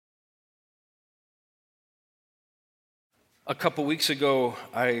A couple weeks ago,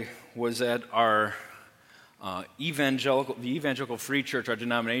 I was at our the Evangelical Free Church, our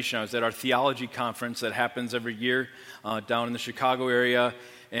denomination. I was at our theology conference that happens every year down in the Chicago area.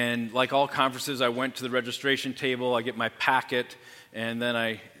 And like all conferences, I went to the registration table, I get my packet, and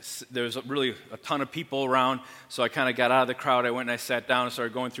then there was really a ton of people around, so I kind of got out of the crowd. I went and I sat down and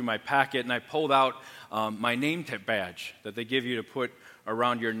started going through my packet, and I pulled out my name badge that they give you to put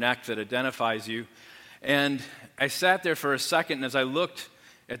around your neck that identifies you. And I sat there for a second, and as I looked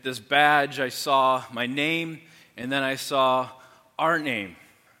at this badge, I saw my name, and then I saw our name,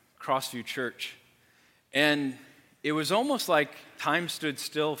 Crossview Church. And it was almost like time stood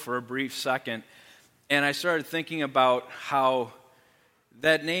still for a brief second, and I started thinking about how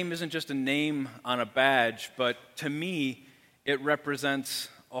that name isn't just a name on a badge, but to me, it represents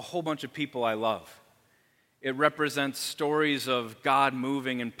a whole bunch of people I love. It represents stories of God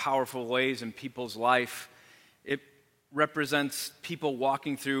moving in powerful ways in people's life. It represents people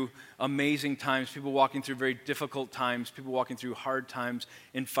walking through amazing times, people walking through very difficult times, people walking through hard times,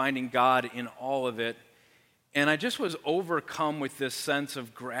 and finding God in all of it. And I just was overcome with this sense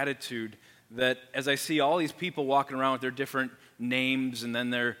of gratitude that as I see all these people walking around with their different names and then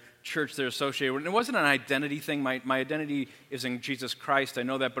their church they're associated with. And it wasn't an identity thing. My identity is in Jesus Christ, I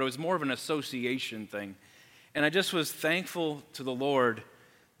know that, but it was more of an association thing. And I just was thankful to the Lord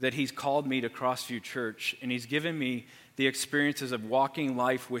that He's called me to Crossview Church, and He's given me the experiences of walking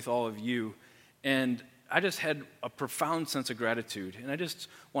life with all of you. And I just had a profound sense of gratitude. And I just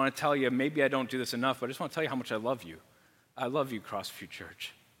want to tell you, maybe I don't do this enough, but I just want to tell you how much I love you. I love you, Crossview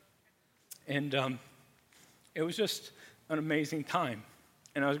Church. And it was just an amazing time.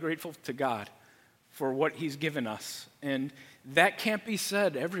 And I was grateful to God for what He's given us. And that can't be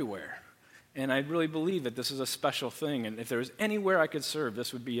said everywhere. And I really believe that this is a special thing. And if there was anywhere I could serve,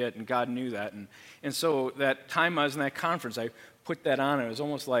 this would be it. And God knew that. And so that time I was in that conference, I put that on. It was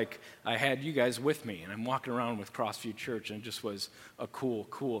almost like I had you guys with me. And I'm walking around with Crossview Church. And it just was a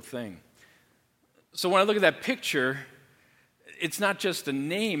cool thing. So when I look at that picture, it's not just a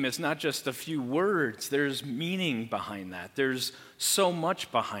name. It's not just a few words. There's meaning behind that. There's so much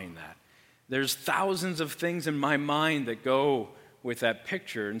behind that. There's thousands of things in my mind that go with that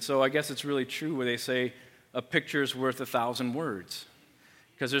picture. And so I guess it's really true where they say a picture is worth 1,000 words.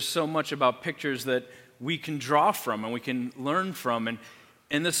 Because there's so much about pictures that we can draw from and we can learn from.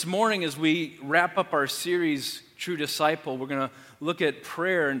 And this morning as we wrap up our series, True Disciple, we're going to look at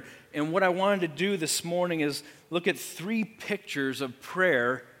prayer. And what I wanted to do this morning is look at 3 pictures of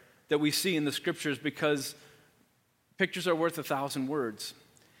prayer that we see in the Scriptures, because pictures are worth 1,000 words.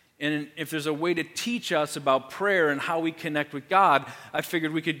 And if there's a way to teach us about prayer and how we connect with God, I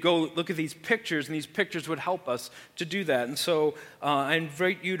figured we could go look at these pictures, and these pictures would help us to do that. And so I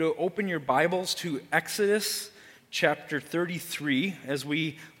invite you to open your Bibles to Exodus chapter 33 as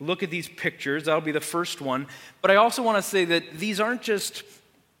we look at these pictures. That'll be the first one. But I also want to say that these aren't just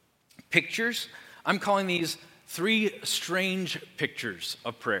pictures. I'm calling these 3 strange pictures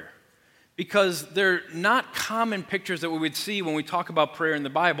of prayer, because they're not common pictures that we would see when we talk about prayer in the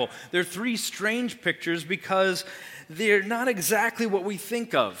Bible. They're 3 strange pictures because they're not exactly what we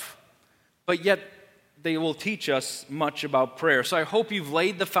think of, but yet they will teach us much about prayer. So I hope you've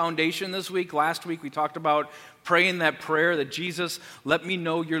laid the foundation this week. Last week we talked about praying that prayer that Jesus, let me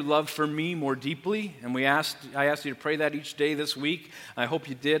know your love for me more deeply. And I asked you to pray that each day this week. I hope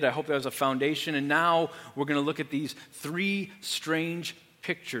you did. I hope that was a foundation. And now we're going to look at these 3 strange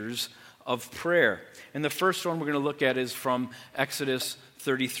pictures of prayer. And the first one we're going to look at is from Exodus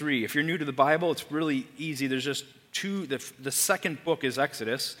 33. If you're new to the Bible, it's really easy. There's just 2. The second book is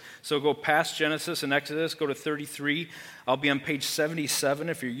Exodus. So go past Genesis and Exodus, go to 33. I'll be on page 77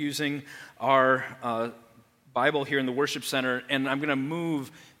 if you're using our Bible here in the worship center. And I'm going to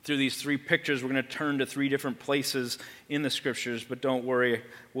move through these 3 pictures. We're going to turn to 3 different places in the Scriptures, but don't worry,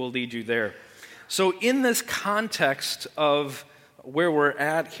 we'll lead you there. So in this context of where we're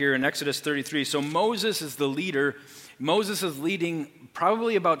at here in Exodus 33. So Moses is the leader. Moses is leading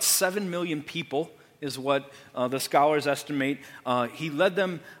probably about 7 million people is what the scholars estimate. He led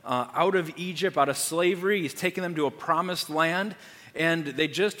them out of Egypt, out of slavery. He's taken them to a promised land. And they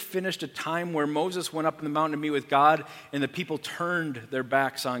just finished a time where Moses went up in the mountain to meet with God, and the people turned their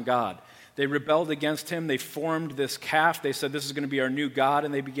backs on God. They rebelled against him. They formed this calf. They said, this is going to be our new God,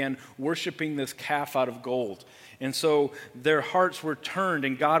 and they began worshiping this calf out of gold. And so their hearts were turned,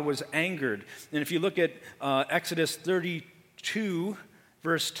 and God was angered. And if you look at Exodus 32,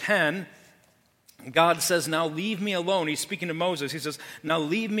 verse 10, God says, now leave me alone. He's speaking to Moses. He says, now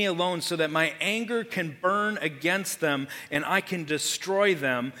leave me alone so that my anger can burn against them and I can destroy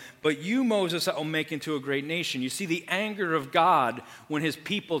them. But you, Moses, I will make into a great nation. You see the anger of God when his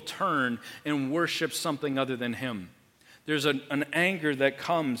people turn and worship something other than him. There's an anger that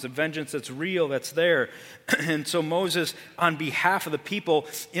comes, a vengeance that's real, that's there. And so Moses, on behalf of the people,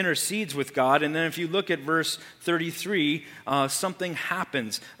 intercedes with God. And then if you look at verse 33, something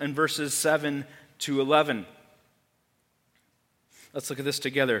happens in verses 7 to 11. Let's look at this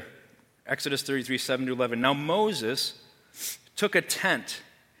together. Exodus 33, 7 to 11. Now Moses took a tent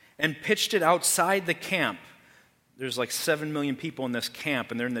and pitched it outside the camp. There's like 7 million people in this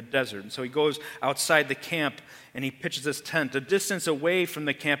camp, and they're in the desert. And so he goes outside the camp, and he pitches this tent a distance away from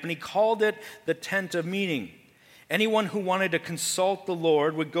the camp, and he called it the tent of meeting. Anyone who wanted to consult the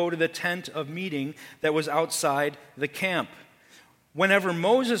Lord would go to the tent of meeting that was outside the camp. Whenever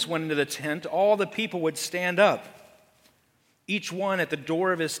Moses went into the tent, all the people would stand up, each one at the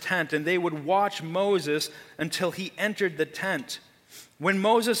door of his tent, and they would watch Moses until he entered the tent. When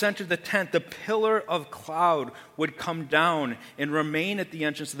Moses entered the tent, the pillar of cloud would come down and remain at the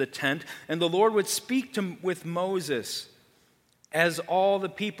entrance of the tent, and the Lord would speak with Moses. As all the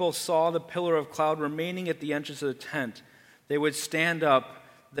people saw the pillar of cloud remaining at the entrance of the tent, they would stand up,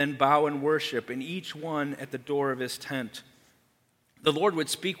 then bow and worship, and each one at the door of his tent. The Lord would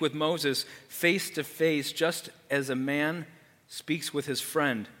speak with Moses face to face, just as a man speaks with his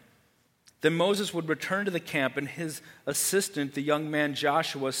friend. Then Moses would return to the camp, and his assistant, the young man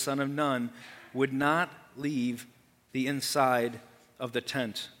Joshua, son of Nun, would not leave the inside of the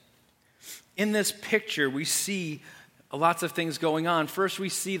tent. In this picture, we see lots of things going on. First, we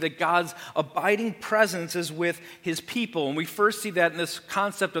see that God's abiding presence is with his people, and we first see that in this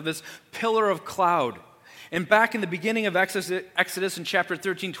concept of this pillar of cloud. And back in the beginning of Exodus in chapter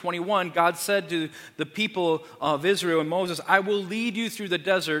 13:21, God said to the people of Israel and Moses, I will lead you through the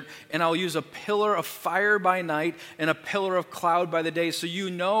desert, and I'll use a pillar of fire by night and a pillar of cloud by the day, so you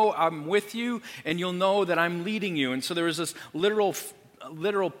know I'm with you, and you'll know that I'm leading you. And so there was this literal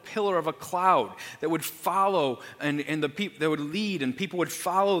pillar of a cloud that would follow, and the people that would lead, and people would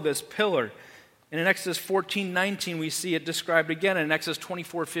follow this pillar. And in Exodus 14:19, we see it described again in Exodus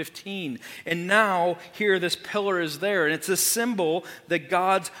 24:15. And now, here, this pillar is there, and it's a symbol that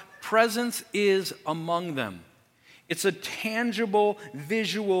God's presence is among them. It's a tangible,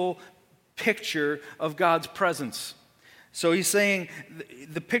 visual picture of God's presence. So he's saying,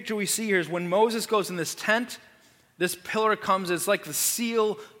 the picture we see here is when Moses goes in this tent, this pillar comes, it's like the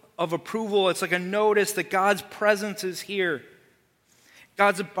seal of approval. It's like a notice that God's presence is here.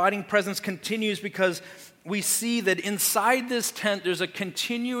 God's abiding presence continues because we see that inside this tent there's a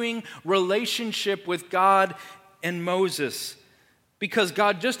continuing relationship with God and Moses. Because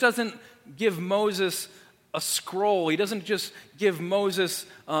God just doesn't give Moses a scroll. He doesn't just give Moses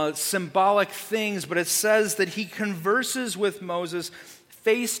symbolic things, but it says that he converses with Moses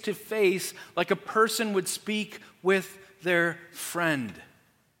face to face like a person would speak with their friend.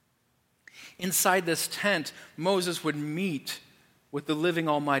 Inside this tent, Moses would meet with the living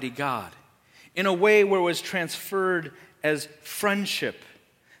Almighty God in a way where it was transferred as friendship.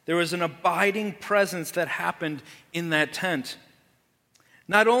 There was an abiding presence that happened in that tent.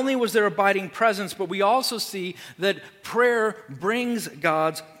 Not only was there abiding presence, but we also see that prayer brings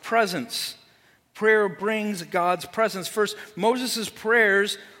God's presence. Prayer brings God's presence. First, Moses'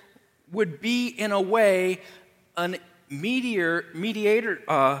 prayers would be, in a way, a mediation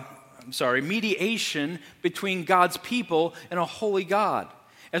between God's people and a holy God.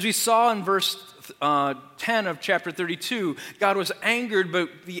 As we saw in verse 10 of chapter 32, God was angered by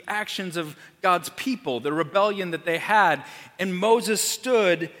the actions of God's people, the rebellion that they had, and Moses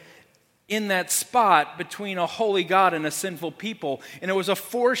stood in that spot between a holy God and a sinful people. And it was a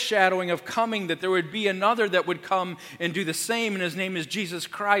foreshadowing of coming, that there would be another that would come and do the same, and his name is Jesus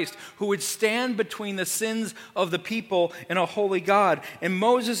Christ, who would stand between the sins of the people and a holy God. And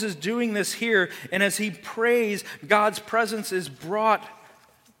Moses is doing this here, and as he prays, God's presence is brought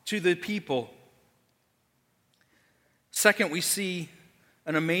to the people. Second, we see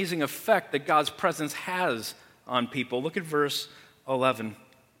an amazing effect that God's presence has on people. Look at verse 11.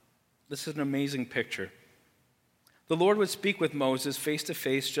 This is an amazing picture. The Lord would speak with Moses face to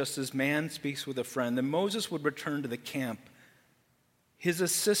face, just as man speaks with a friend. Then Moses would return to the camp. His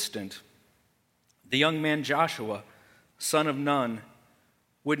assistant, the young man Joshua, son of Nun,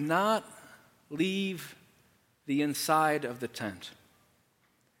 would not leave the inside of the tent.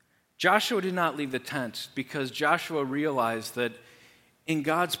 Joshua did not leave the tent because Joshua realized that in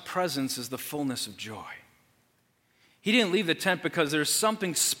God's presence is the fullness of joy. He didn't leave the tent because there's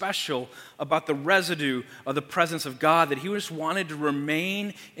something special about the residue of the presence of God, that he just wanted to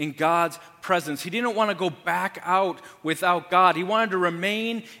remain in God's presence. He didn't want to go back out without God. He wanted to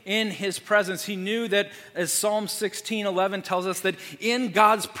remain in his presence. He knew that, as Psalm 16:11 tells us, that in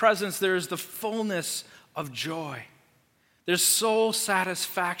God's presence there is the fullness of joy. There's soul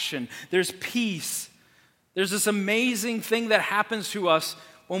satisfaction. There's peace. There's this amazing thing that happens to us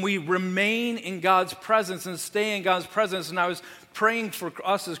when we remain in God's presence and stay in God's presence. And I was praying for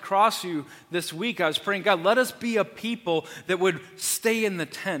us as Crossview this week. I was praying, God, let us be a people that would stay in the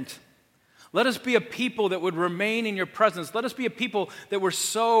tent. Let us be a people that would remain in your presence. Let us be a people that were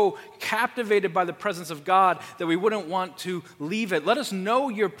so captivated by the presence of God that we wouldn't want to leave it. Let us know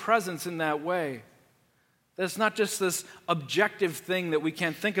your presence in that way. That it's not just this objective thing that we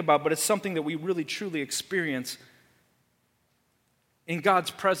can't think about, but it's something that we really truly experience. In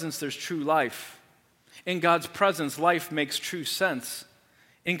God's presence, there's true life. In God's presence, life makes true sense.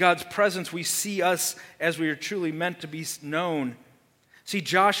 In God's presence, we see us as we are truly meant to be known. See,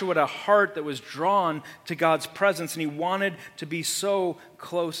 Joshua had a heart that was drawn to God's presence, and he wanted to be so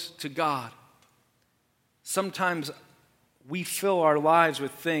close to God. Sometimes we fill our lives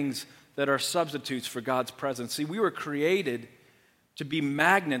with things that are substitutes for God's presence. See, we were created to be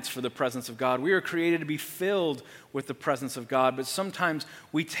magnets for the presence of God. We were created to be filled with the presence of God, but sometimes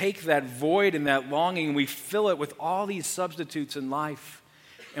we take that void and that longing and we fill it with all these substitutes in life.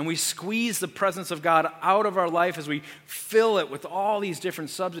 And we squeeze the presence of God out of our life as we fill it with all these different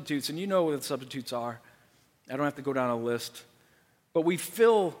substitutes. And you know what the substitutes are. I don't have to go down a list. But we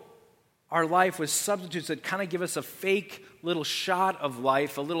fill our life with substitutes that kind of give us a fake little shot of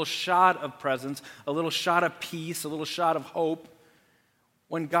life, a little shot of presence, a little shot of peace, a little shot of hope,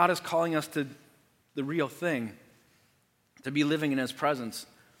 when God is calling us to the real thing, to be living in his presence.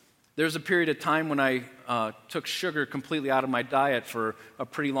 There's a period of time when I took sugar completely out of my diet for a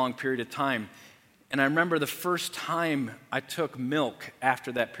pretty long period of time. And I remember the first time I took milk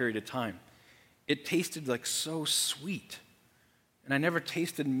after that period of time. It tasted like so sweet. And I never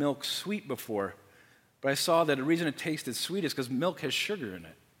tasted milk sweet before. But I saw that the reason it tasted sweet is because milk has sugar in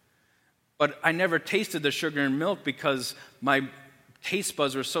it. But I never tasted the sugar in milk because my taste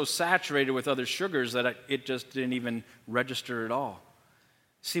buds were so saturated with other sugars that it just didn't even register at all.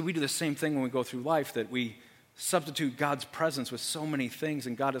 See, we do the same thing when we go through life, that we substitute God's presence with so many things,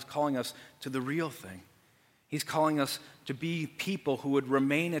 and God is calling us to the real thing. He's calling us to be people who would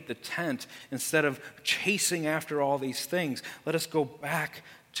remain at the tent instead of chasing after all these things. Let us go back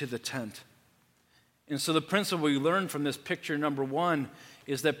to the tent. And so the principle we learn from this picture number one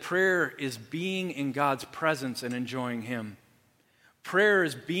is that prayer is being in God's presence and enjoying him. Prayer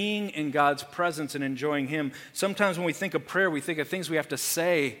is being in God's presence and enjoying him. Sometimes when we think of prayer, we think of things we have to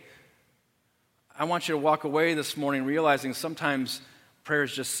say. I want you to walk away this morning realizing sometimes prayer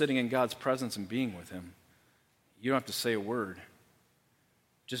is just sitting in God's presence and being with him. You don't have to say a word.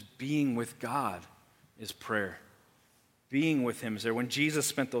 Just being with God is prayer. Being with him is there. When Jesus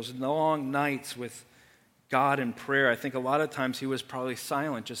spent those long nights with God in prayer, I think a lot of times he was probably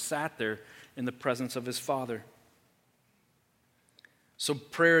silent, just sat there in the presence of his Father. So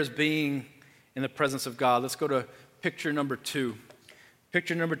prayer is being in the presence of God. Let's go to picture number two.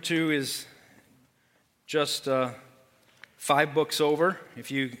 Picture number two is just 5 books over.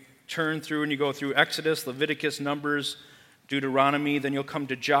 If you turn through and you go through Exodus, Leviticus, Numbers, Deuteronomy, then you'll come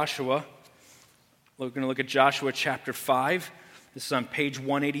to Joshua. We're going to look at Joshua chapter 5. This is on page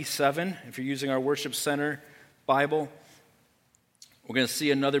 187 if you're using our Worship Center Bible. We're going to see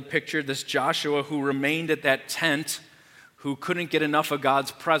another picture. This Joshua who remained at that tent, who couldn't get enough of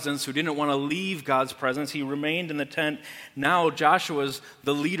God's presence, who didn't want to leave God's presence. He remained in the tent. Now Joshua's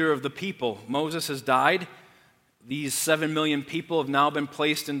the leader of the people. Moses has died. These 7 million people have now been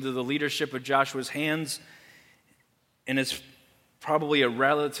placed into the leadership of Joshua's hands. And it's probably a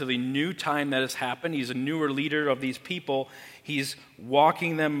relatively new time that has happened. He's a newer leader of these people. He's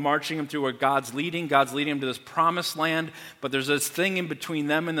walking them, marching them through where God's leading. God's leading them to this promised land. But there's this thing in between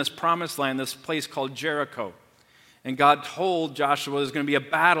them and this promised land, this place called Jericho. And God told Joshua there's going to be a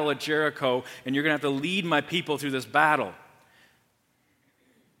battle at Jericho, and you're going to have to lead my people through this battle.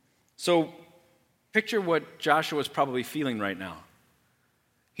 So picture what Joshua is probably feeling right now.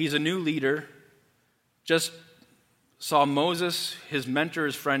 He's a new leader, just saw Moses, his mentor,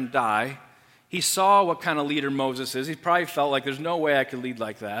 his friend, die. He saw what kind of leader Moses is. He probably felt like there's no way I could lead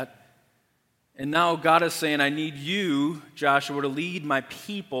like that. And now God is saying, I need you, Joshua, to lead my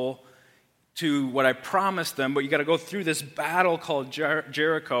people to what I promised them, but you got to go through this battle called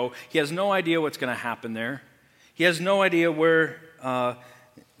Jericho. He has no idea what's going to happen there. He has no idea where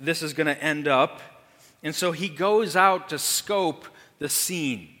this is going to end up. And so he goes out to scope the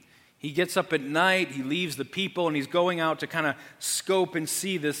scene. He gets up at night, he leaves the people, and he's going out to kind of scope and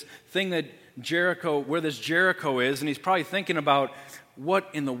see this thing that Jericho, where this Jericho is, and he's probably thinking about, what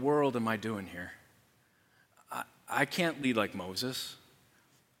in the world am I doing here? I can't lead like Moses.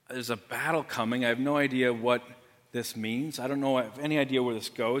 There's a battle coming. I have no idea what this means. I don't know, I have any idea where this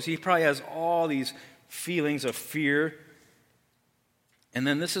goes. He probably has all these feelings of fear. And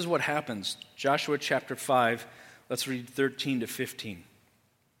then this is what happens. Joshua chapter 5, let's read 13 to 15.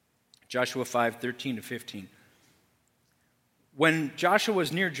 Joshua 5, 13 to 15. When Joshua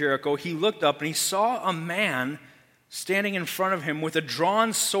was near Jericho, he looked up and he saw a man standing in front of him with a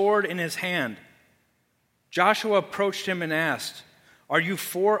drawn sword in his hand. Joshua approached him and asked, "Are you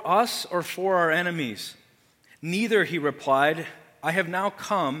for us or for our enemies?" "Neither," he replied. "I have now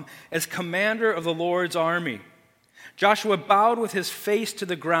come as commander of the Lord's army." Joshua bowed with his face to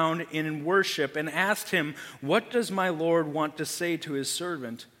the ground in worship and asked him, "What does my Lord want to say to his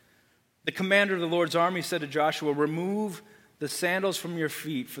servant?" The commander of the Lord's army said to Joshua, "Remove the sandals from your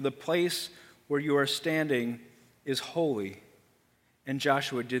feet, for the place where you are standing is holy." And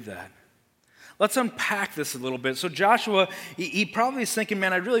Joshua did that. Let's unpack this a little bit. So Joshua, he probably is thinking,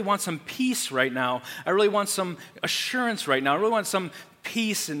 man, I really want some peace right now. I really want some assurance right now. I really want some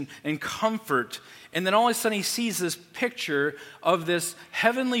peace and comfort. And then all of a sudden he sees this picture of this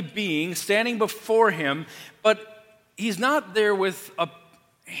heavenly being standing before him, but he's not there with a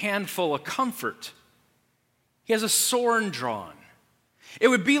handful of comfort. He has a sword drawn. It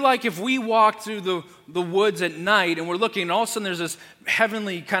would be like if we walked through the woods at night and we're looking, and all of a sudden there's this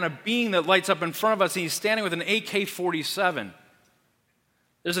heavenly kind of being that lights up in front of us, and he's standing with an AK-47.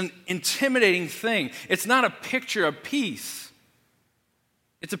 There's an intimidating thing. It's not a picture of peace.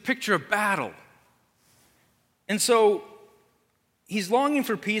 It's a picture of battle. And so he's longing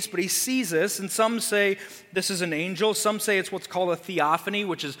for peace, but he sees this, and some say this is an angel. Some say it's what's called a theophany,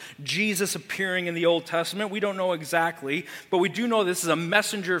 which is Jesus appearing in the Old Testament. We don't know exactly, but we do know this is a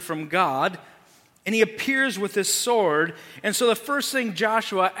messenger from God, and he appears with his sword. And so the first thing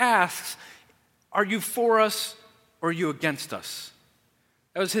Joshua asks, are you for us or are you against us?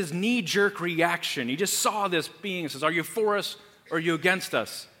 That was his knee-jerk reaction. He just saw this being and says, are you for us or are you against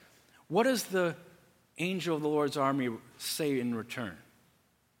us? What does the angel of the Lord's army say in return?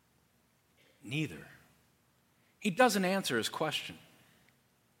 Neither. He doesn't answer his question.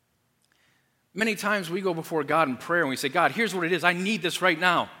 Many times we go before God in prayer and we say, God, here's what it is. I need this right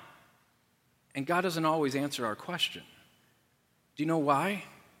now. And God doesn't always answer our question. Do you know why?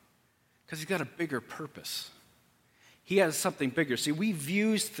 Because he's got a bigger purpose. He has something bigger. See, we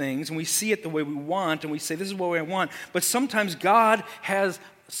view things and we see it the way we want and we say, this is what I want. But sometimes God has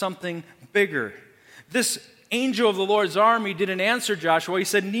something bigger. This angel of the Lord's army didn't answer Joshua. He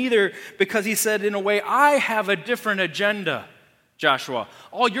said neither, because he said, in a way, I have a different agenda, Joshua.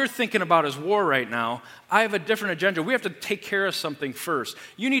 All you're thinking about is war right now. I have a different agenda. We have to take care of something first.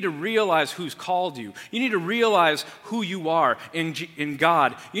 You need to realize who's called you. You need to realize who you are in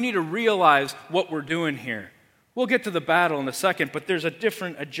God. You need to realize what we're doing here. We'll get to the battle in a second, but there's a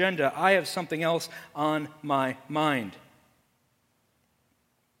different agenda. I have something else on my mind.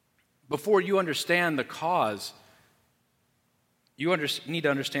 Before you understand the cause, you need to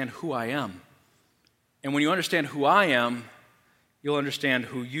understand who I am. And when you understand who I am, you'll understand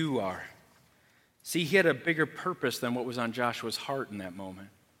who you are. See, he had a bigger purpose than what was on Joshua's heart in that moment.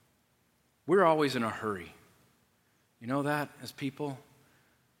 We're always in a hurry. You know that as people?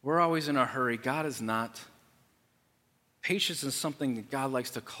 We're always in a hurry. God is not. Patience is something that God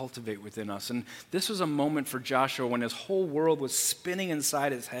likes to cultivate within us. And this was a moment for Joshua when his whole world was spinning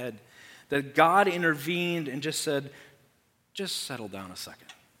inside his head, that God intervened and just said, just settle down a second.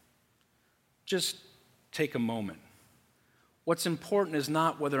 Just take a moment. What's important is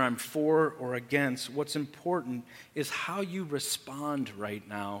not whether I'm for or against. What's important is how you respond right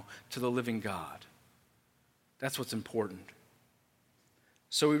now to the living God. That's what's important.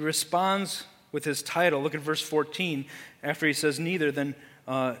 So he responds with his title. Look at verse 14. After he says neither, then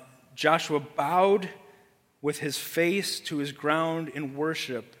Joshua bowed with his face to his ground in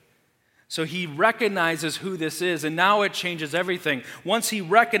worship. So he recognizes who this is, and now it changes everything. Once he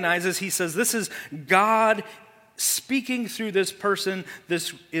recognizes, he says, this is God speaking through this person.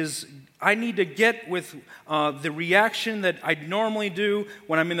 I need to get with the reaction that I normally do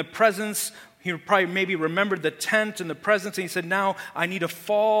when I'm in the presence. He probably maybe remembered the tent and the presence, and he said, now I need to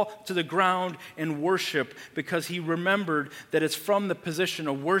fall to the ground and worship, because he remembered that it's from the position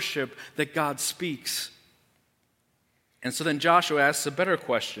of worship that God speaks. And so then Joshua asks a better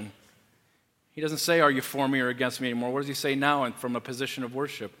question. He doesn't say, are you for me or against me anymore? What does he say now from a position of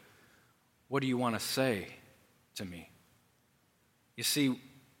worship? what do you want to say to me? You see,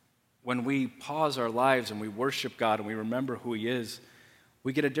 when we pause our lives and we worship God and we remember who He is,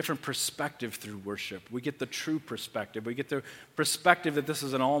 we get a different perspective through worship. We get the true perspective. We get the perspective that this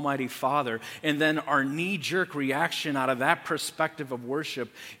is an almighty Father. And then our knee-jerk reaction out of that perspective of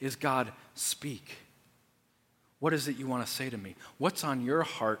worship is, God, speak. What is it you want to say to me? What's on your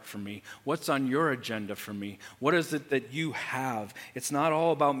heart for me? What's on your agenda for me? What is it that you have? It's not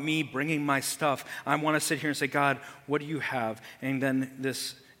all about me bringing my stuff. I want to sit here and say, God, what do you have? And then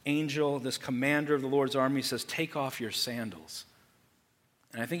this angel, this commander of the Lord's army says, take off your sandals.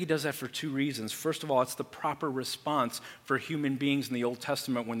 And I think he does that for two reasons. First of all, it's the proper response for human beings in the Old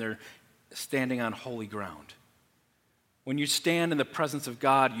Testament when they're standing on holy ground. When you stand in the presence of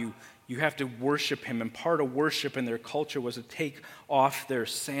God, you have to worship Him. And part of worship in their culture was to take off their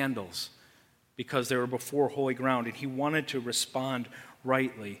sandals because they were before holy ground. And he wanted to respond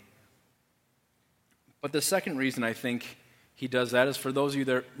rightly. But the second reason I think he does that is for those of you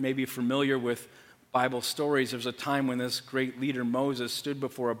that may be familiar with Bible stories. There's a time when this great leader Moses stood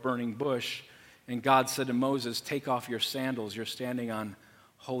before a burning bush, and God said to Moses, take off your sandals, you're standing on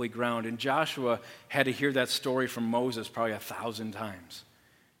holy ground. And Joshua had to hear that story from Moses probably 1,000 times.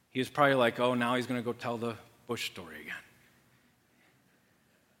 He was probably like, oh, now he's going to go tell the bush story again.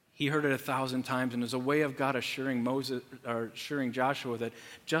 He heard it 1,000 times, and as a way of God assuring Joshua that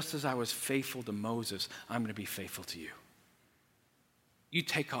just as I was faithful to Moses, I'm going to be faithful to you. You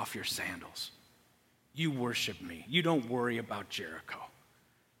take off your sandals. You worship me. You don't worry about Jericho.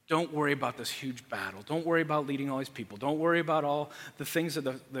 Don't worry about this huge battle. Don't worry about leading all these people. Don't worry about all the things of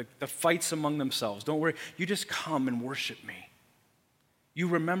the fights among themselves. Don't worry. You just come and worship me. You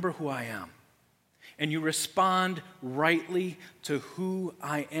remember who I am. And you respond rightly to who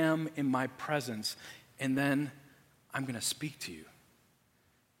I am in my presence. And then I'm going to speak to you.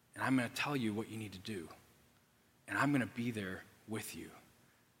 And I'm going to tell you what you need to do. And I'm going to be there with you.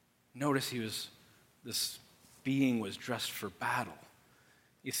 Notice this being was dressed for battle.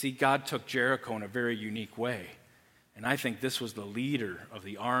 You see, God took Jericho in a very unique way. And I think this was the leader of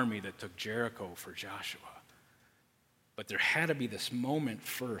the army that took Jericho for Joshua. But there had to be this moment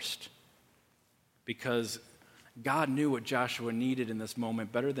first, because God knew what Joshua needed in this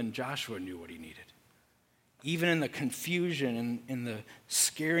moment better than Joshua knew what he needed. Even in the confusion and in the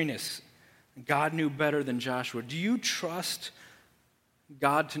scariness, God knew better than Joshua. Do you trust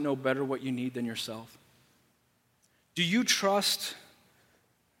God to know better what you need than yourself? Do you trust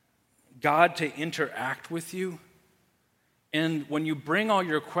God to interact with you? And when you bring all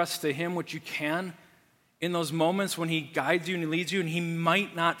your requests to Him, which you can, in those moments when He guides you and He leads you, and He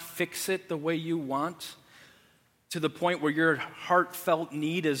might not fix it the way you want, to the point where your heartfelt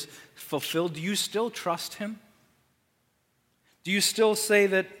need is fulfilled, do you still trust Him? Do you still say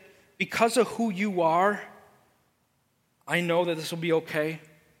that because of who you are, I know that this will be okay?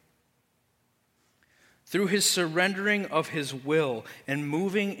 Through His surrendering of His will and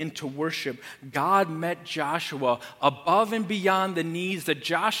moving into worship, God met Joshua above and beyond the needs that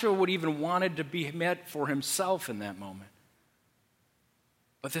Joshua would even wanted to be met for himself in that moment.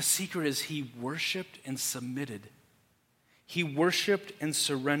 But the secret is he worshiped and submitted. He worshiped and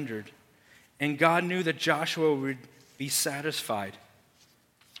surrendered. And God knew that Joshua would be satisfied,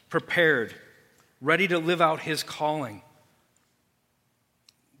 prepared, ready to live out his calling.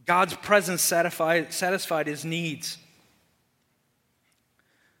 God's presence satisfied his needs.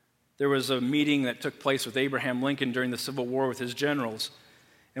 There was a meeting that took place with Abraham Lincoln during the Civil War with his generals.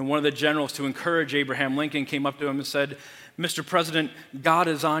 And one of the generals, to encourage Abraham Lincoln, came up to him and said, "Mr. President, God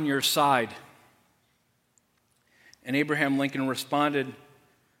is on your side." And Abraham Lincoln responded,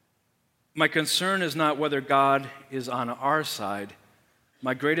 "My concern is not whether God is on our side.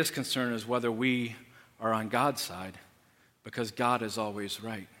 My greatest concern is whether we are on God's side, because God is always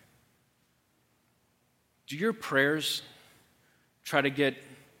right." Do your prayers try to get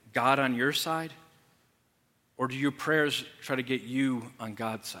God on your side? Or do your prayers try to get you on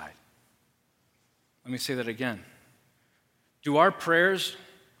God's side? Let me say that again. Do our prayers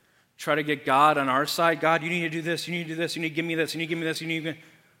try to get God on our side? God, you need to do this, you need to do this, you need to give me this, you need to give me this, you need to...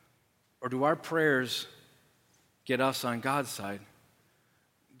 Or do our prayers get us on God's side?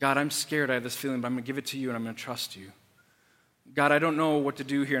 God, I'm scared, I have this feeling, but I'm going to give it to you and I'm going to trust you. God, I don't know what to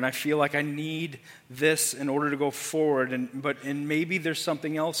do here, and I feel like I need this in order to go forward, and maybe there's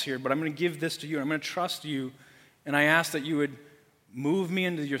something else here, but I'm going to give this to you, and I'm going to trust you, and I ask that you would move me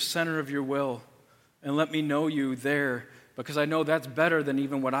into your center of your will and let me know you there, because I know that's better than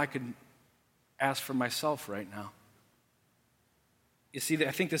even what I could ask for myself right now. You see,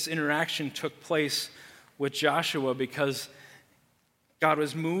 I think this interaction took place with Joshua because God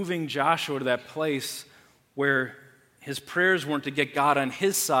was moving Joshua to that place where his prayers weren't to get God on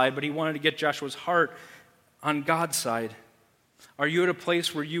his side, but he wanted to get Joshua's heart on God's side. Are you at a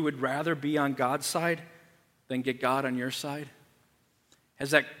place where you would rather be on God's side than get God on your side? Has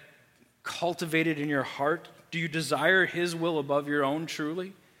that cultivated in your heart? Do you desire his will above your own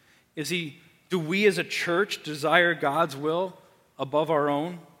truly? Do we as a church desire God's will above our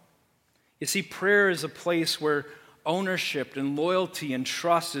own? You see, prayer is a place where ownership and loyalty and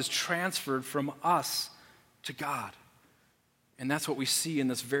trust is transferred from us to God. And that's what we see in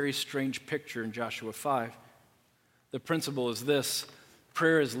this very strange picture in Joshua 5. The principle is this: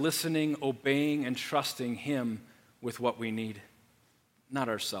 prayer is listening, obeying, and trusting him with what we need, not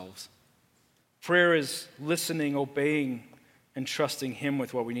ourselves. Prayer is listening, obeying, and trusting him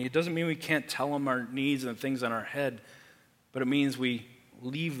with what we need. It doesn't mean we can't tell him our needs and things on our head, but it means we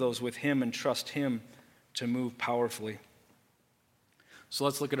leave those with him and trust him to move powerfully. So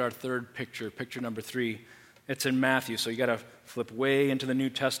let's look at our third picture number 3. It's in Matthew, so you got to flip way into the New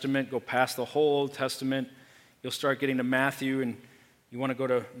Testament, go past the whole Old Testament. You'll start getting to Matthew, and you want to go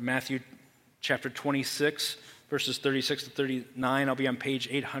to Matthew chapter 26, verses 36 to 39. I'll be on page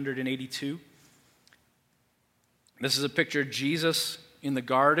 882. This is a picture of Jesus in the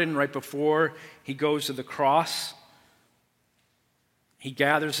garden right before he goes to the cross. He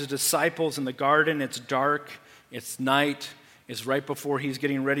gathers his disciples in the garden. It's dark. It's night. It's right before he's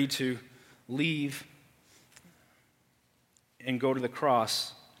getting ready to leave and go to the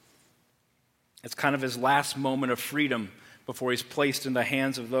cross. It's kind of his last moment of freedom before he's placed in the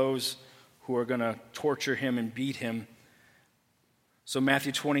hands of those who are going to torture him and beat him. So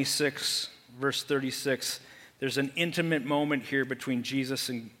Matthew 26, verse 36, there's an intimate moment here between Jesus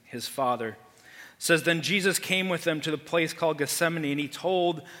and his Father. It says, "Then Jesus came with them to the place called Gethsemane, and he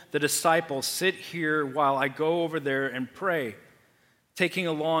told the disciples, 'Sit here while I go over there and pray.' Taking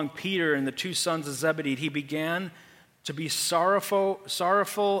along Peter and the 2 sons of Zebedee, he began to be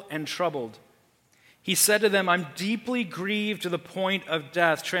sorrowful and troubled. He said to them, 'I'm deeply grieved to the point of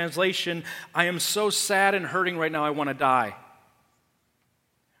death.'" Translation, "I am so sad and hurting right now, I want to die.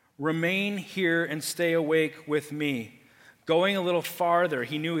 "Remain here and stay awake with me." Going a little farther,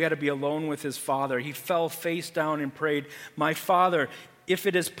 he knew he had to be alone with his Father. He fell face down and prayed, "My Father, if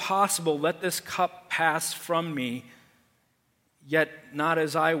it is possible, let this cup pass from me, yet not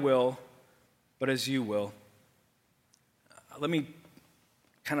as I will, but as you will." Let me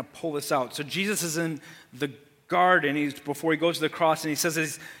kind of pull this out. So Jesus is in the garden before he goes to the cross, and he says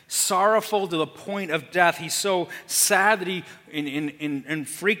he's sorrowful to the point of death. He's so sad that and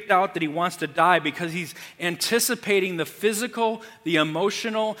freaked out that he wants to die because he's anticipating the physical, the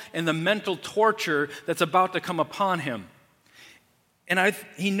emotional, and the mental torture that's about to come upon him. And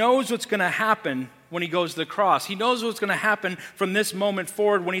he knows what's going to happen when he goes to the cross. He knows what's going to happen from this moment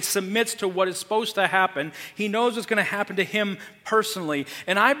forward when he submits to what is supposed to happen. He knows what's going to happen to him personally.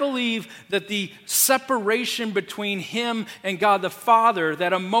 And I believe that the separation between him and God the Father,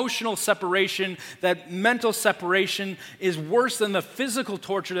 that emotional separation, that mental separation, is worse than the physical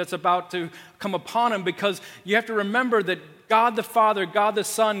torture that's about to come upon him, because you have to remember that God the Father, God the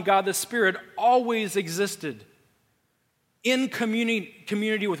Son, God the Spirit always existed in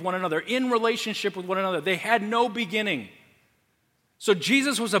community with one another, in relationship with one another. They had no beginning. So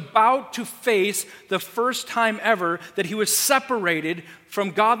Jesus was about to face the first time ever that he was separated from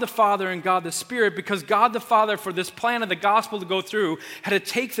God the Father and God the Spirit, because God the Father, for this plan of the gospel to go through, had to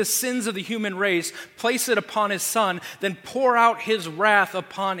take the sins of the human race, place it upon his Son, then pour out his wrath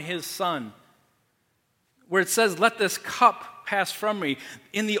upon his Son. Where it says, "Let this cup pass from me."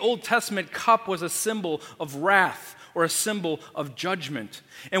 In the Old Testament, cup was a symbol of wrath, or a symbol of judgment.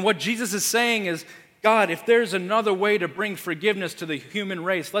 And what Jesus is saying is, God, if there's another way to bring forgiveness to the human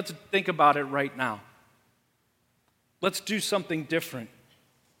race, let's think about it right now. Let's do something different.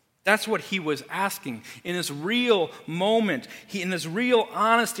 That's what he was asking in this real moment, in this real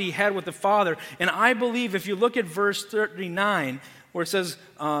honesty he had with the Father. And I believe if you look at verse 39, where it says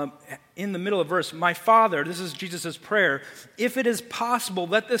in the middle of verse, "My Father," this is Jesus' prayer, "if it is possible,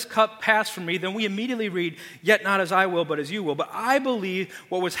 let this cup pass from me," then we immediately read, "Yet not as I will, but as you will." But I believe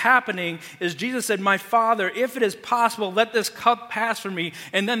what was happening is Jesus said, "My Father, if it is possible, let this cup pass from me."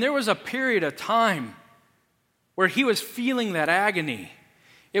 And then there was a period of time where he was feeling that agony.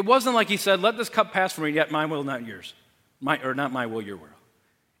 It wasn't like he said, "Let this cup pass from me, yet my will, not yours." Not my will, your will.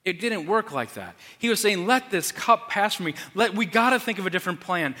 It didn't work like that. He was saying, "Let this cup pass from me. We got to think of a different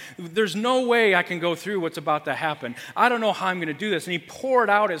plan. There's no way I can go through what's about to happen. I don't know how I'm going to do this." And he poured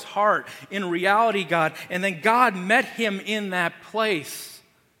out his heart in reality, God. And then God met him in that place.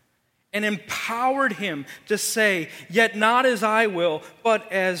 and empowered him to say, "Yet not as I will, but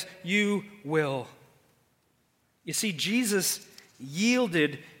as you will." You see, Jesus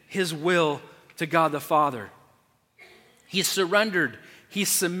yielded his will to God the Father. He surrendered, he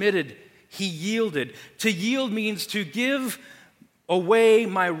submitted, he yielded. To yield means to give away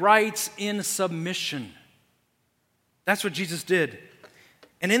my rights in submission. That's what Jesus did.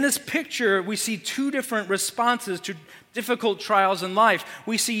 And in this picture, we see two different responses to difficult trials in life.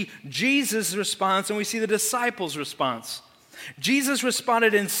 We see Jesus' response and we see the disciples' response. Jesus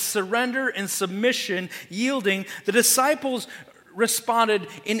responded in surrender and submission, yielding. The disciples responded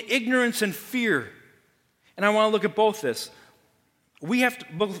in ignorance and fear. And I want to look at both of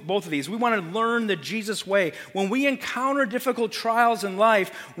these. We want to learn the Jesus way. When we encounter difficult trials in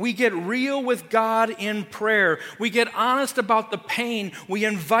life, we get real with God in prayer. We get honest about the pain. We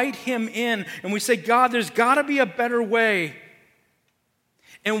invite him in and we say, "God, there's got to be a better way."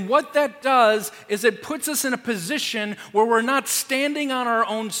 And what that does is it puts us in a position where we're not standing on our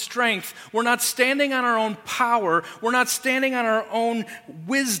own strength. We're not standing on our own power. We're not standing on our own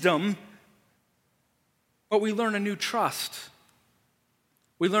wisdom. But we learn a new trust.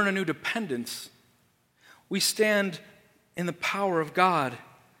 We learn a new dependence. We stand in the power of God.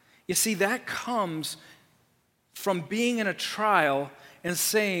 You see, that comes from being in a trial and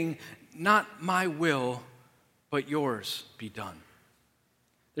saying, "Not my will, but yours be done."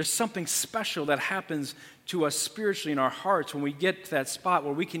 There's something special that happens to us spiritually in our hearts when we get to that spot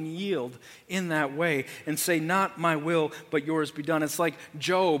where we can yield in that way and say, "Not my will, but yours be done." It's like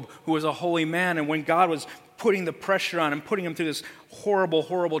Job, who was a holy man, and when God was putting the pressure on him, putting him through this horrible,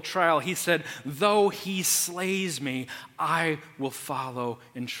 horrible trial, he said, "Though he slays me, I will follow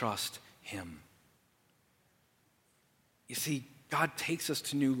and trust him." You see, God takes us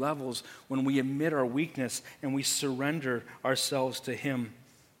to new levels when we admit our weakness and we surrender ourselves to him.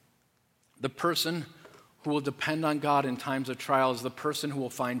 The person who will depend on God in times of trial is the person who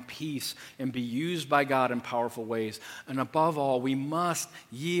will find peace and be used by God in powerful ways. And above all, we must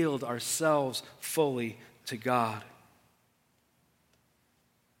yield ourselves fully to God.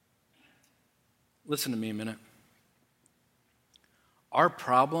 Listen to me a minute. Our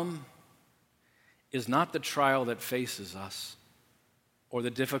problem is not the trial that faces us, or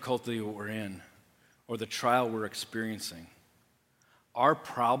the difficulty we're in, or the trial we're experiencing. Our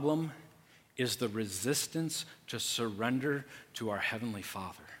problem is the resistance to surrender to our Heavenly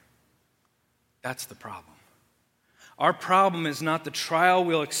Father. That's the problem. Our problem is not the trial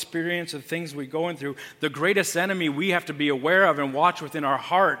we'll experience, the things we're going through. The greatest enemy we have to be aware of and watch within our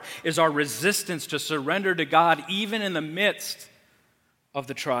heart is our resistance to surrender to God, even in the midst of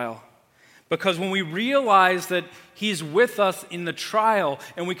the trial. Because when we realize that he's with us in the trial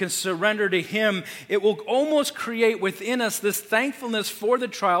and we can surrender to him, it will almost create within us this thankfulness for the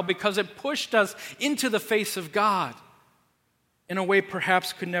trial because it pushed us into the face of God in a way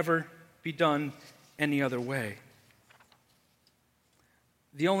perhaps could never be done any other way.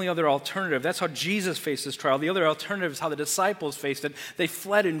 The only other alternative, that's how Jesus faced this trial. The other alternative is how the disciples faced it. They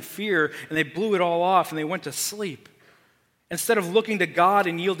fled in fear and they blew it all off and they went to sleep. Instead of looking to God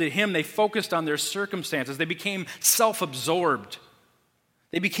and yielded to him, they focused on their circumstances. They became self-absorbed.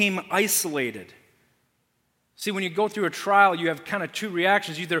 They became isolated. See, when you go through a trial, you have kind of two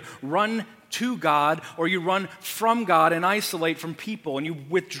reactions. You either run to God or you run from God and isolate from people and you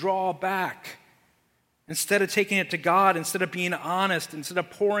withdraw back. Instead of taking it to God, instead of being honest, instead of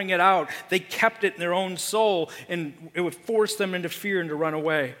pouring it out, they kept it in their own soul and it would force them into fear and to run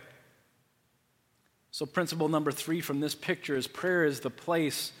away. So principle number 3 from this picture is prayer is the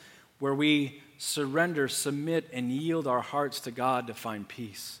place where we surrender, submit, and yield our hearts to God to find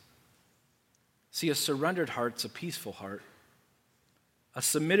peace. See, a surrendered heart's a peaceful heart. A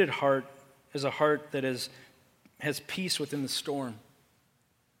submitted heart is a heart that has peace within the storm.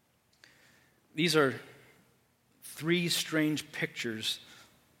 These are 3 strange pictures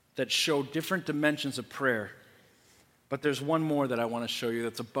that show different dimensions of prayer. But there's one more that I want to show you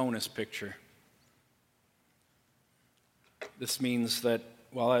that's a bonus picture. This means that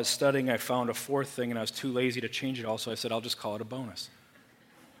while I was studying, I found a 4th thing, and I was too lazy to change it all, so I said, I'll just call it a bonus.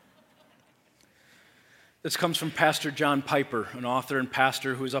 This comes from Pastor John Piper, an author and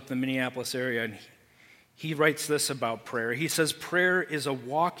pastor who is up in the Minneapolis area, and he writes this about prayer. He says, prayer is a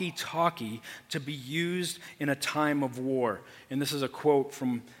walkie-talkie to be used in a time of war. And this is a quote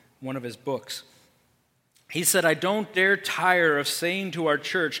from one of his books. He said, I don't dare tire of saying to our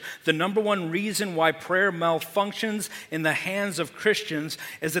church, the number one reason why prayer malfunctions in the hands of Christians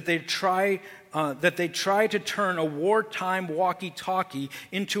is that they try to turn a wartime walkie-talkie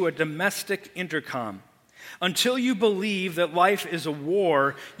into a domestic intercom. Until you believe that life is a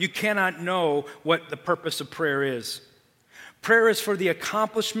war, you cannot know what the purpose of prayer is. Prayer is for the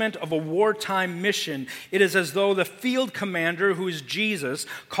accomplishment of a wartime mission. It is as though the field commander, who is Jesus,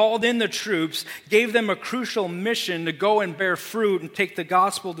 called in the troops, gave them a crucial mission to go and bear fruit and take the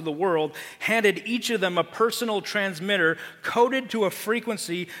gospel to the world, handed each of them a personal transmitter coded to a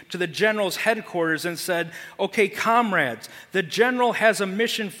frequency to the general's headquarters and said, "Okay, comrades, the general has a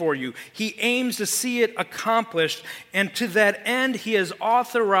mission for you. He aims to see it accomplished, and to that end he has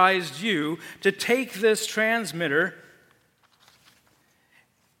authorized you to take this transmitter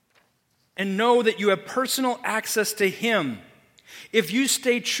and know that you have personal access to him. If you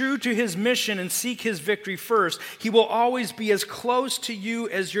stay true to his mission and seek his victory first, he will always be as close to you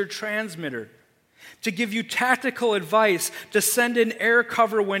as your transmitter, to give you tactical advice, to send in air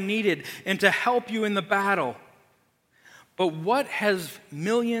cover when needed, and to help you in the battle." But what has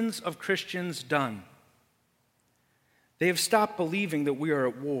millions of Christians done? They have stopped believing that we are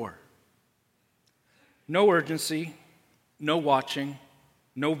at war. No urgency, no watching,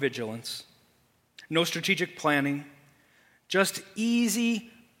 no vigilance, no strategic planning, just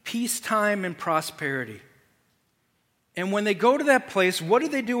easy peacetime and prosperity. And when they go to that place, what do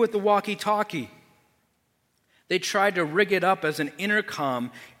they do with the walkie-talkie? They try to rig it up as an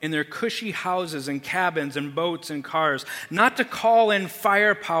intercom in their cushy houses and cabins and boats and cars, not to call in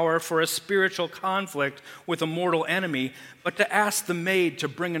firepower for a spiritual conflict with a mortal enemy, but to ask the maid to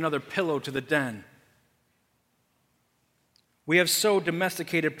bring another pillow to the den. We have so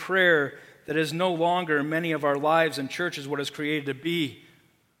domesticated prayer that is no longer in many of our lives and churches what it's created to be,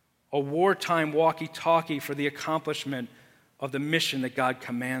 a wartime walkie-talkie for the accomplishment of the mission that God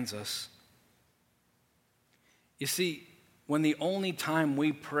commands us. You see, when the only time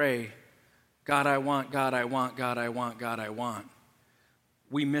we pray, "God, I want, God, I want, God, I want, God, I want,"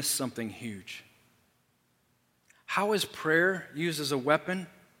 we miss something huge. How is prayer used as a weapon?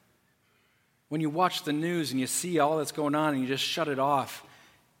 When you watch the news and you see all that's going on and you just shut it off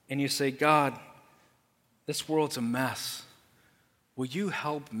and you say, "God, this world's a mess. Will you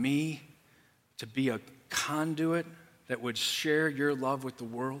help me to be a conduit that would share your love with the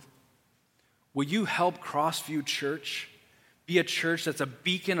world? Will you help Crossview Church be a church that's a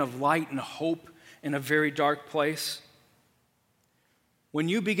beacon of light and hope in a very dark place?" When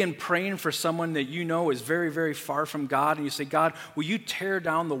you begin praying for someone that you know is very, very far from God, and you say, "God, will you tear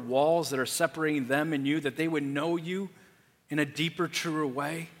down the walls that are separating them and you, that they would know you in a deeper, truer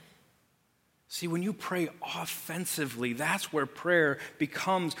way?" See, when you pray offensively, that's where prayer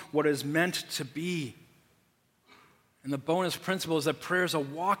becomes what it's meant to be. And the bonus principle is that prayer is a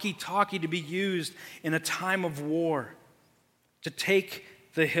walkie-talkie to be used in a time of war, to take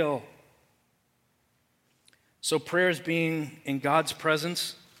the hill. So prayer is being in God's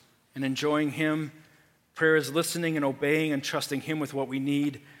presence and enjoying him. Prayer is listening and obeying and trusting him with what we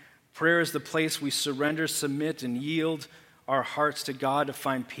need. Prayer is the place we surrender, submit, and yield our hearts to God to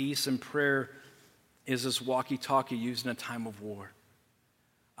find peace. And prayer is this walkie-talkie used in a time of war.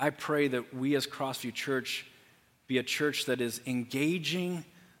 I pray that we as Crossview Church be a church that is engaging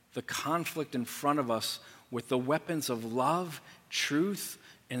the conflict in front of us with the weapons of love, truth,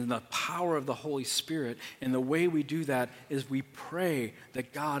 and the power of the Holy Spirit. And the way we do that is we pray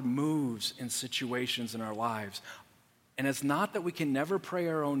that God moves in situations in our lives. And it's not that we can never pray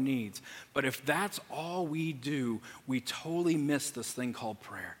our own needs, but if that's all we do, we totally miss this thing called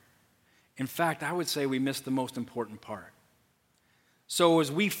prayer. In fact, I would say we miss the most important part. So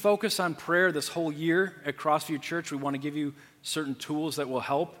as we focus on prayer this whole year at Crossview Church, we want to give you certain tools that will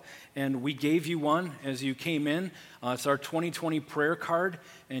help. And we gave you one as you came in. It's our 2020 prayer card.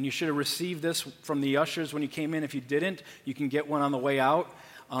 And you should have received this from the ushers when you came in. If you didn't, you can get one on the way out.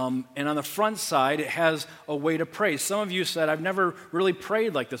 And on the front side, it has a way to pray. Some of you said, "I've never really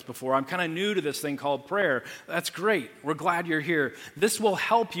prayed like this before. I'm kind of new to this thing called prayer." That's great. We're glad you're here. This will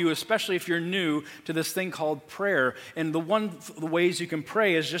help you, especially if you're new to this thing called prayer. And the ways you can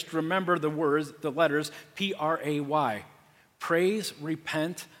pray is just remember the words, the letters P-R-A-Y. Praise,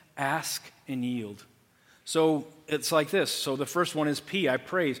 repent, ask, and yield. So it's like this. So the first one is P, I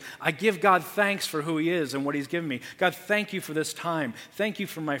praise. I give God thanks for who he is and what he's given me. God, thank you for this time. Thank you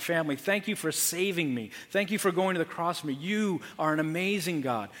for my family. Thank you for saving me. Thank you for going to the cross for me. You are an amazing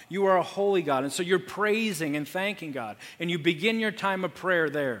God. You are a holy God. And so you're praising and thanking God. And you begin your time of prayer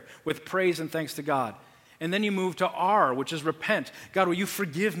there with praise and thanks to God. And then you move to R, which is repent. God, will you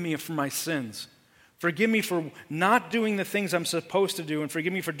forgive me for my sins? Forgive me for not doing the things I'm supposed to do, and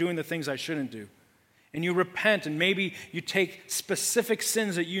forgive me for doing the things I shouldn't do. And you repent, and maybe you take specific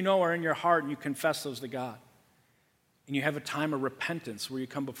sins that you know are in your heart and you confess those to God. And you have a time of repentance where you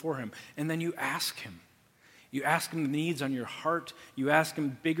come before him. And then you ask him. You ask him the needs on your heart. You ask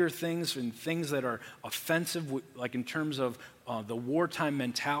him bigger things and things that are offensive, like in terms of the wartime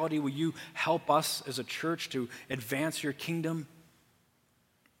mentality. Will you help us as a church to advance your kingdom?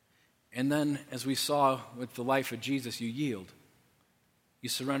 And then, as we saw with the life of Jesus, you yield. You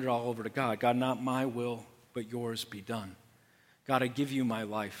surrender all over to God. God, not my will, but yours be done. God, I give you my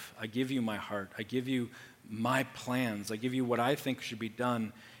life. I give you my heart. I give you my plans. I give you what I think should be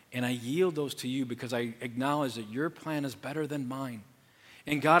done. And I yield those to you because I acknowledge that your plan is better than mine.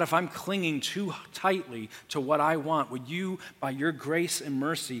 And God, if I'm clinging too tightly to what I want, would you, by your grace and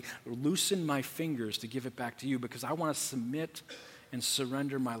mercy, loosen my fingers to give it back to you because I want to submit and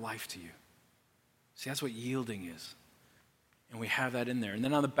surrender my life to you. See, that's what yielding is. And we have that in there. And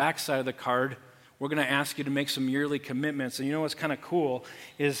then on the back side of the card, we're going to ask you to make some yearly commitments. And you know what's kind of cool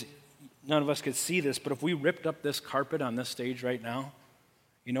is none of us could see this, but if we ripped up this carpet on this stage right now,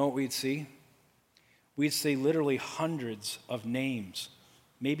 you know what we'd see? We'd see literally hundreds of names,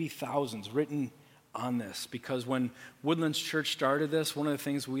 maybe thousands, written on this. Because when Woodlands Church started this, one of the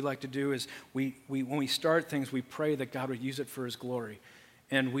things we like to do is when we start things, we pray that God would use it for his glory.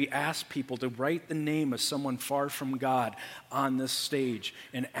 And we ask people to write the name of someone far from God on this stage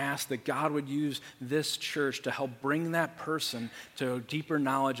and ask that God would use this church to help bring that person to a deeper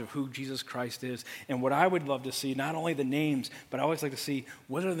knowledge of who Jesus Christ is. And what I would love to see, not only the names, but I always like to see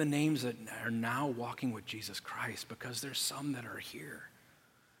what are the names that are now walking with Jesus Christ, because there's some that are here.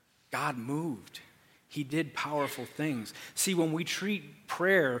 God moved. He did powerful things. See, when we treat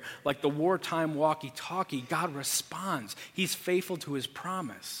prayer like the wartime walkie-talkie, God responds. He's faithful to his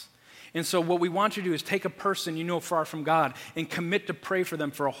promise. And so what we want you to do is take a person you know far from God and commit to pray for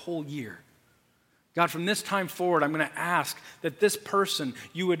them for a whole year. God, from this time forward, I'm going to ask that this person,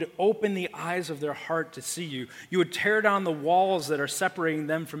 you would open the eyes of their heart to see you. You would tear down the walls that are separating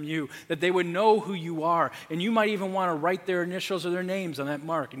them from you, that they would know who you are. And you might even want to write their initials or their names on that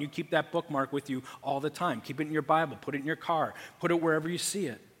mark, and you keep that bookmark with you all the time. Keep it in your Bible, put it in your car, put it wherever you see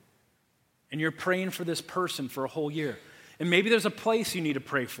it. And you're praying for this person for a whole year. And maybe there's a place you need to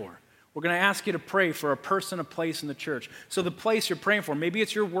pray for. We're going to ask you to pray for a person, a place in the church. So the place you're praying for, maybe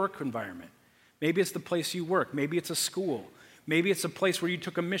it's your work environment. Maybe it's the place you work. Maybe it's a school. Maybe it's a place where you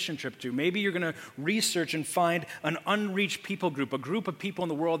took a mission trip to. Maybe you're going to research and find an unreached people group, a group of people in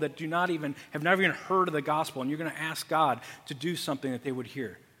the world that have never even heard of the gospel, and you're going to ask God to do something that they would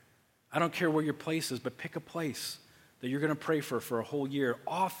hear. I don't care where your place is, but pick a place that you're going to pray for a whole year,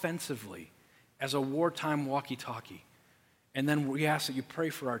 offensively, as a wartime walkie-talkie. And then we ask that you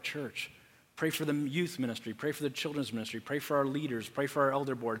pray for our church. Pray for the youth ministry, pray for the children's ministry, pray for our leaders, pray for our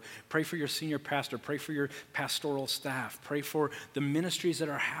elder board, pray for your senior pastor, pray for your pastoral staff, pray for the ministries that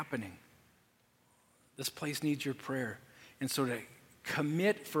are happening. This place needs your prayer. And so to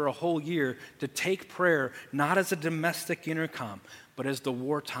commit for a whole year to take prayer not as a domestic intercom, but as the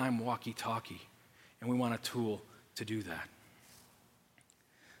wartime walkie-talkie. And we want a tool to do that.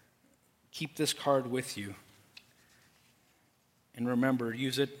 Keep this card with you. And remember,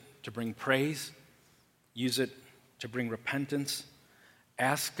 use it to bring praise, use it to bring repentance.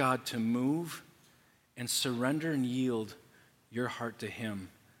 Ask God to move and surrender and yield your heart to him.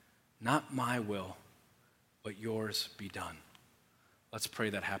 Not my will, but yours be done. Let's pray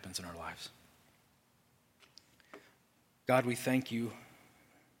that happens in our lives. God, we thank you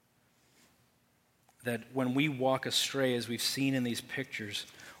that when we walk astray, as we've seen in these pictures,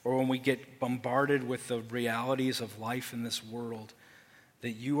 or when we get bombarded with the realities of life in this world,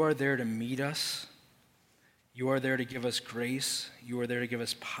 that you are there to meet us. You are there to give us grace. You are there to give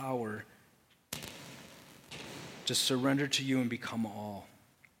us power to surrender to you and become all.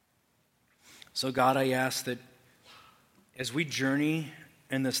 So God, I ask that as we journey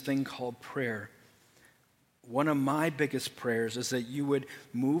in this thing called prayer, one of my biggest prayers is that you would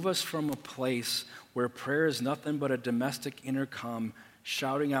move us from a place where prayer is nothing but a domestic intercom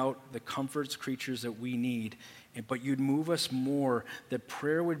shouting out the comforts, creatures that we need, but you'd move us more, that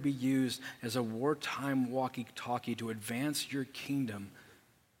prayer would be used as a wartime walkie-talkie to advance your kingdom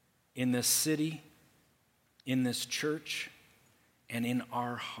in this city, in this church, and in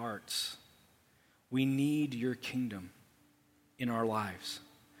our hearts. We need your kingdom in our lives.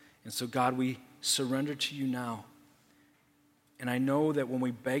 And so, God, we surrender to you now. And I know that when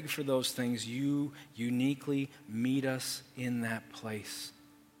we beg for those things, you uniquely meet us in that place.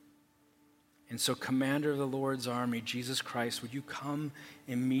 And so, Commander of the Lord's army, Jesus Christ, would you come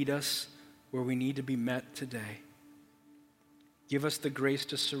and meet us where we need to be met today? Give us the grace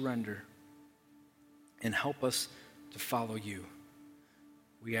to surrender and help us to follow you.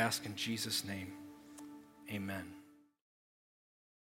 We ask in Jesus' name, amen.